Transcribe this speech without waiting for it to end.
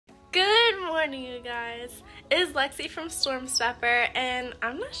morning, you guys. It's Lexi from Storm Stepper, and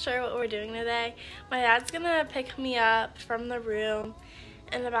I'm not sure what we're doing today. My dad's gonna pick me up from the room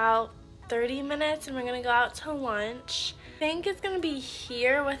in about 30 minutes, and we're gonna go out to lunch. I think it's gonna be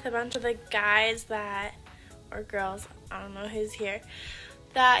here with a bunch of the guys or girls, I don't know who's here,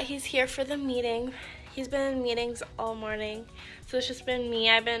 that he's here for the meeting. He's been in meetings all morning, so it's just been me.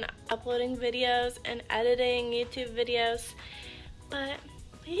 I've been uploading videos and editing YouTube videos, but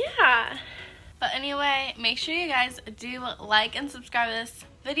yeah. But anyway, make sure you guys do like and subscribe to this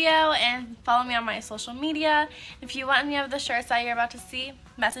video and follow me on my social media. If you want any of the shirts that you're about to see,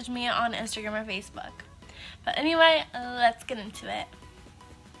 message me on Instagram or Facebook. But anyway, let's get into it.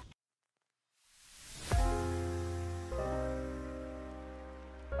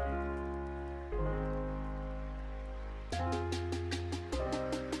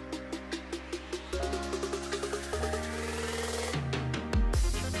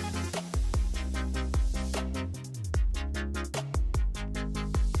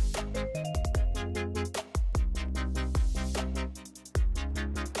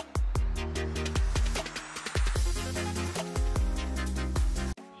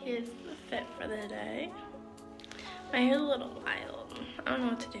 Here's the fit for the day. My hair's a little wild. I don't know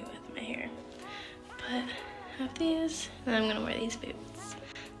what to do with my hair. But I have these, and I'm gonna wear these boots.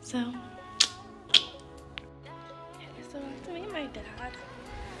 So I have to meet my dad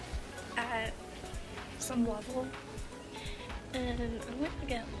at some level. And I'm gonna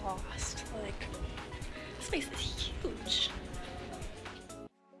get lost. Like, this place is huge.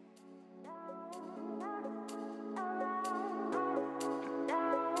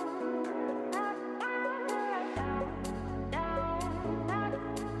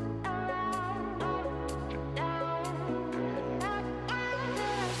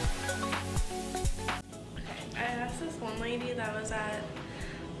 One lady that was at,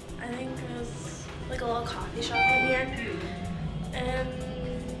 I think it was like a little coffee shop in here, and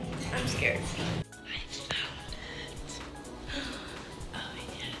I'm scared. I found it. Oh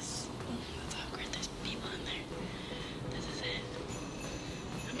yes. Oh, that's awkward. There's people in there. This is it.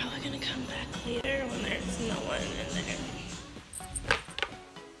 I'm probably gonna come back later when there's no one in there.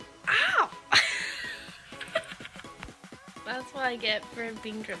 Ow! That's what I get for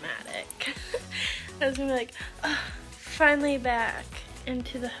being dramatic. I was gonna be like, oh, finally back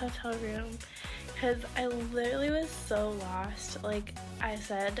into the hotel room, because I literally was so lost. Like I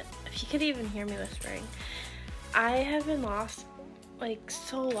said, if you could even hear me whispering, I have been lost, like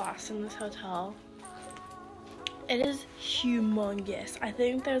so lost in this hotel. It is humongous. I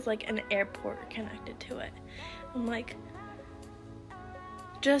think there's like an airport connected to it. I'm like,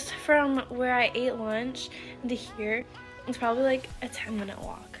 just from where I ate lunch to here, it's probably like a 10-minute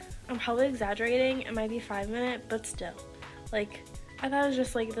walk. I'm probably exaggerating, it might be 5 minutes, but still. Like, I thought it was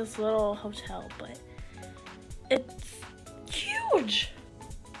just like this little hotel, but it's huge.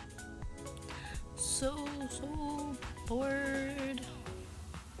 So bored.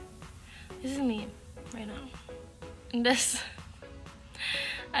 This is me right now. And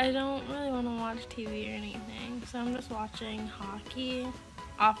I don't really want to watch TV or anything, so I'm just watching hockey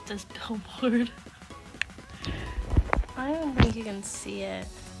off this billboard. I don't think you can see it.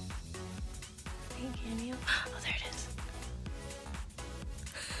 Can you? Oh, there it is.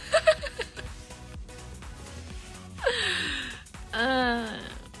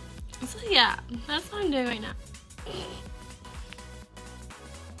 So yeah, that's what I'm doing right now.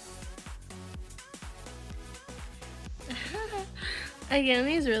 Again,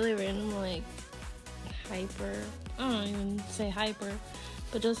 these really random, like, I don't even say hyper,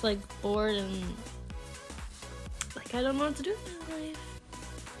 but just like bored and like I don't know what to do with my life.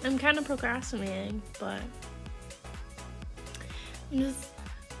 I'm kind of procrastinating, but I'm just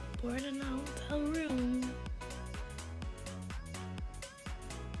bored in a hotel room.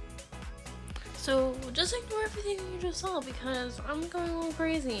 So just ignore everything you just saw, because I'm going a little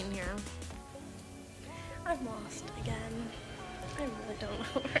crazy in here. I'm lost again. I really don't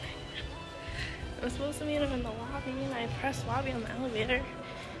know where I am. I'm supposed to meet him in the lobby, and I pressed lobby on the elevator.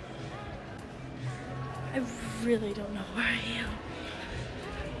 I really don't know where I am.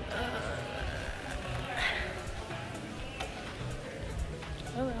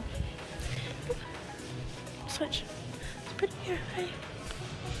 Oh well. Switch. It's pretty here, right?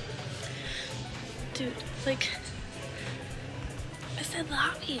 Dude, like, I said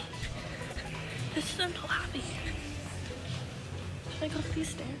lobby. This isn't the lobby. Should I go up these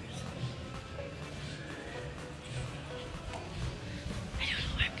stairs? I don't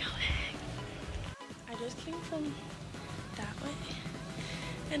know where I'm going. I just came from that way,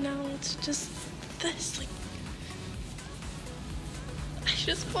 and now it's just this, like, I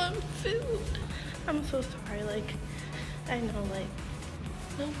just want food. I'm so sorry, like, I know, like,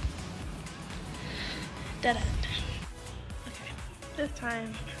 nope. Dead end. Okay, this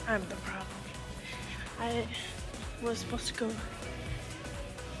time, I'm the problem. I was supposed to go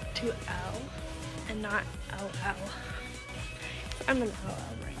to L and not LL. I'm in LL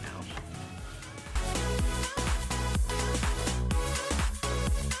right now.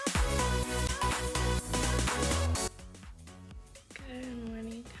 Good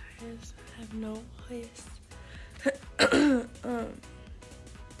morning, guys. I have no voice.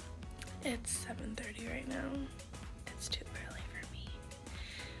 It's 7:30 right now. It's too early for me.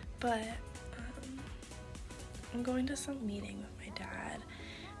 But I'm going to some meeting with my dad,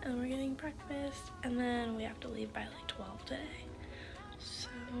 and we're getting breakfast, and then we have to leave by like 12 today. So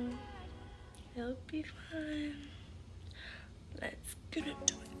it'll be fun. Let's get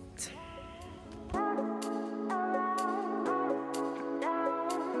into it.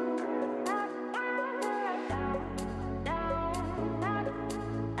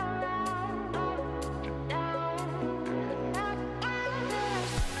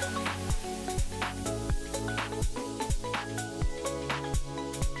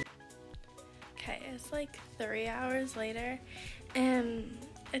 Okay, it's like 3 hours later, and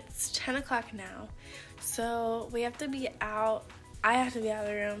it's 10 o'clock now, so we have to be out. I have to be out of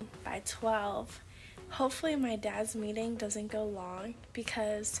the room by 12. Hopefully my dad's meeting doesn't go long,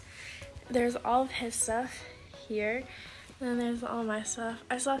 because there's all of his stuff here, and then there's all my stuff.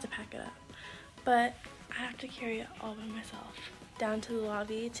 I still have to pack it up, but I have to carry it all by myself down to the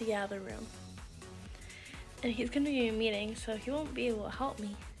lobby to get out of the room. And he's gonna be in a meeting, so he won't be able to help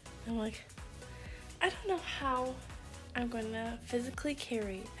me. I'm like, I don't know how I'm going to physically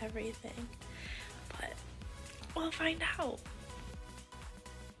carry everything, but we'll find out.